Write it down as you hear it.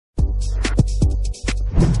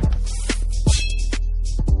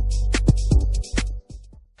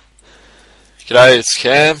G'day, it's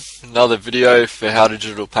Cam. Another video for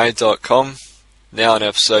howtodigitalpaint.com. Now in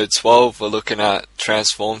episode 12 we're looking at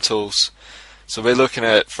transform tools. So we're looking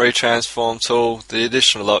at free transform tool, the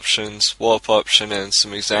additional options, warp option and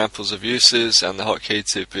some examples of uses, and the hotkey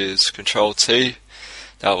tip is Control T.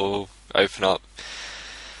 That will open up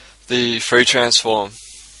the free transform.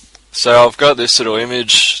 So I've got this little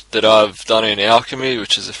image that I've done in Alchemy,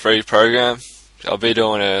 which is a free program. I'll be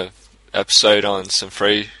doing an episode on some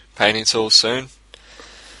free painting tools soon.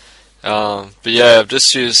 But yeah, I've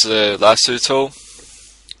just used the lasso tool.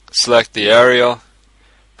 Select the area,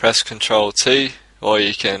 press Control T, or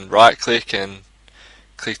you can right click and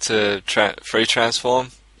click to free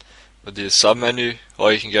transform with the sub menu,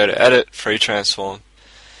 or you can go to edit, free transform.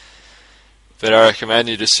 But I recommend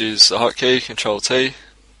you just use the hotkey Control T.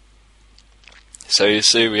 So you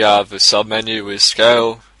see we have a sub menu with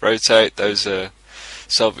scale, rotate, those are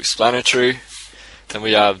self-explanatory. Then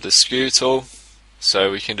we have the skew tool,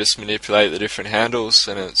 so we can just manipulate the different handles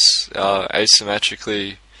and it's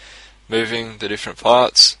asymmetrically moving the different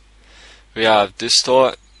parts. We have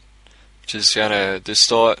distort, which is going to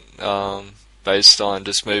distort based on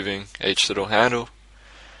just moving each little handle.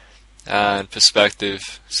 And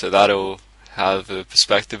perspective, so that'll have a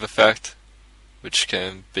perspective effect, which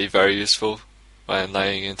can be very useful when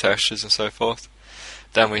laying in textures and so forth.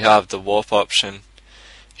 Then we have the warp option.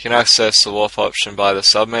 You can access the warp option by the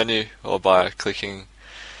sub menu or by clicking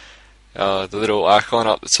the little icon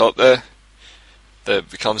up the top there that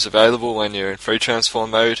becomes available when you're in free transform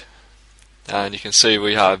mode. And you can see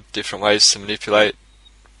we have different ways to manipulate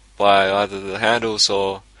by either the handles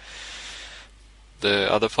or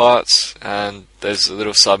the other parts, and there's a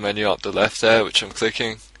little sub menu up the left there which I'm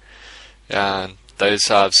clicking, and those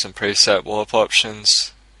have some preset warp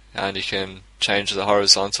options, and you can change the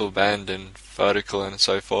horizontal bend and vertical and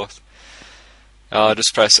so forth.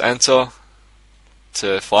 Just press enter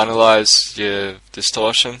to finalize your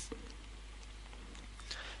distortion,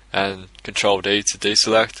 and Control D to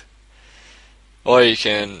deselect. Or you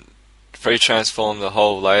can free transform the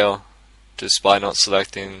whole layer just by not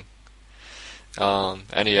selecting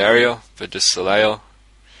any area, but just the layer.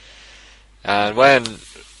 And when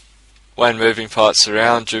moving parts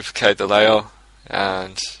around, duplicate the layer,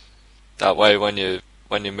 and that way when you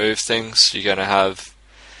move things, you're going to have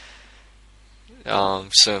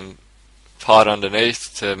some part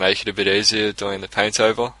underneath to make it a bit easier doing the paint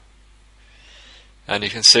over. And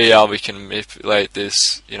you can see how we can manipulate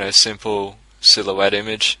this, simple silhouette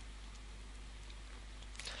image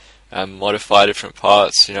and modify different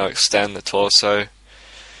parts, extend the torso,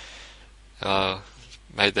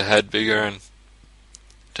 made the head bigger, and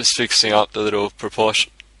just fixing up the little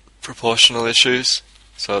proportional issues.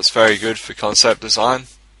 So it's very good for concept design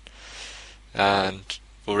and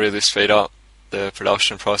will really speed up the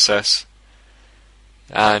production process.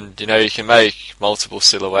 And you can make multiple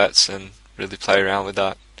silhouettes and really play around with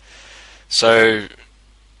that. So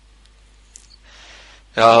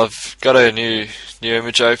I've got a new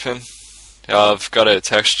image open. I've got a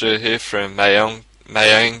texture here from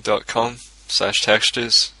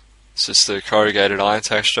mayang.com/textures. It's just a corrugated iron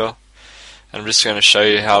texture. I'm just going to show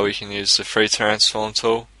you how we can use the free transform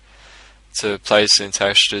tool to place in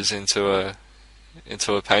textures into a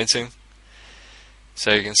painting.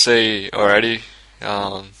 So you can see already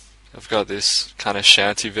I've got this kind of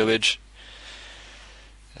shanty village,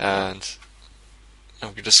 and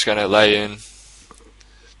I'm just going to lay in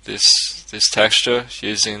this texture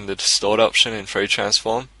using the distort option in free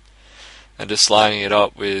transform and just lining it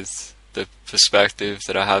up with the perspective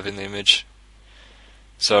that I have in the image.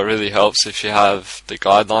 So it really helps if you have the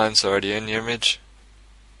guidelines already in your image,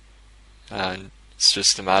 and it's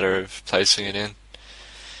just a matter of placing it in.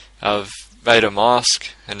 I've made a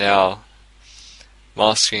mask and now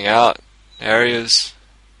masking out areas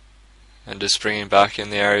and just bringing back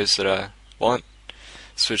in the areas that I want.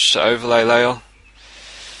 Switch to overlay layer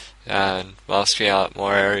and masking out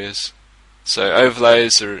more areas. So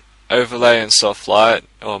overlay and soft light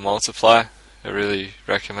or multiply are really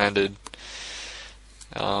recommended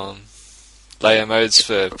layer modes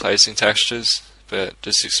for placing textures, but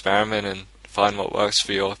just experiment and find what works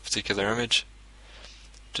for your particular image.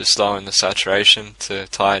 Just lowering the saturation to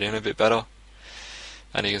tie it in a bit better,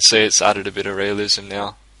 and you can see it's added a bit of realism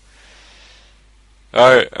now.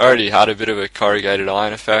 I already had a bit of a corrugated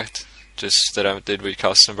iron effect just that I did with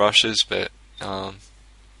custom brushes, but I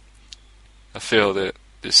feel that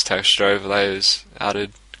this texture overlay has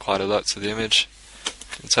added quite a lot to the image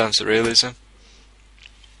in terms of realism.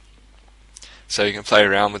 So you can play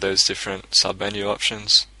around with those different sub-menu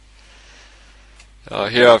options.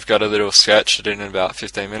 Here I've got a little sketch I did in about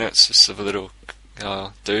 15 minutes, just of a little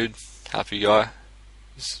dude happy guy,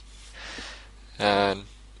 and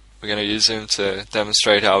we're going to use him to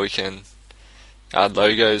demonstrate how we can add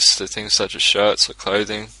logos to things such as shirts or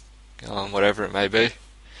clothing, whatever it may be.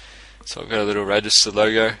 So I've got a little register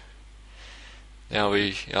logo. Now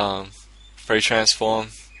we free transform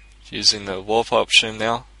using the warp option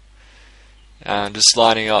now, and just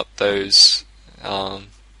lining up those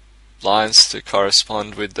lines to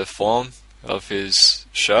correspond with the form of his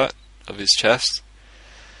shirt, of his chest.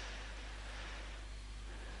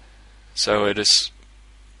 So we're just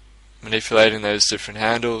manipulating those different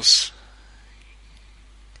handles,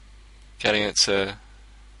 getting it to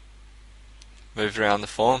move around the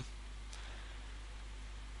form.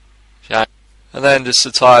 And then just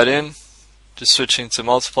to tie it in, just switching to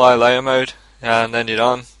multiply layer mode, and then you're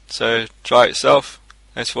done. So try it yourself.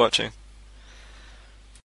 Thanks for watching.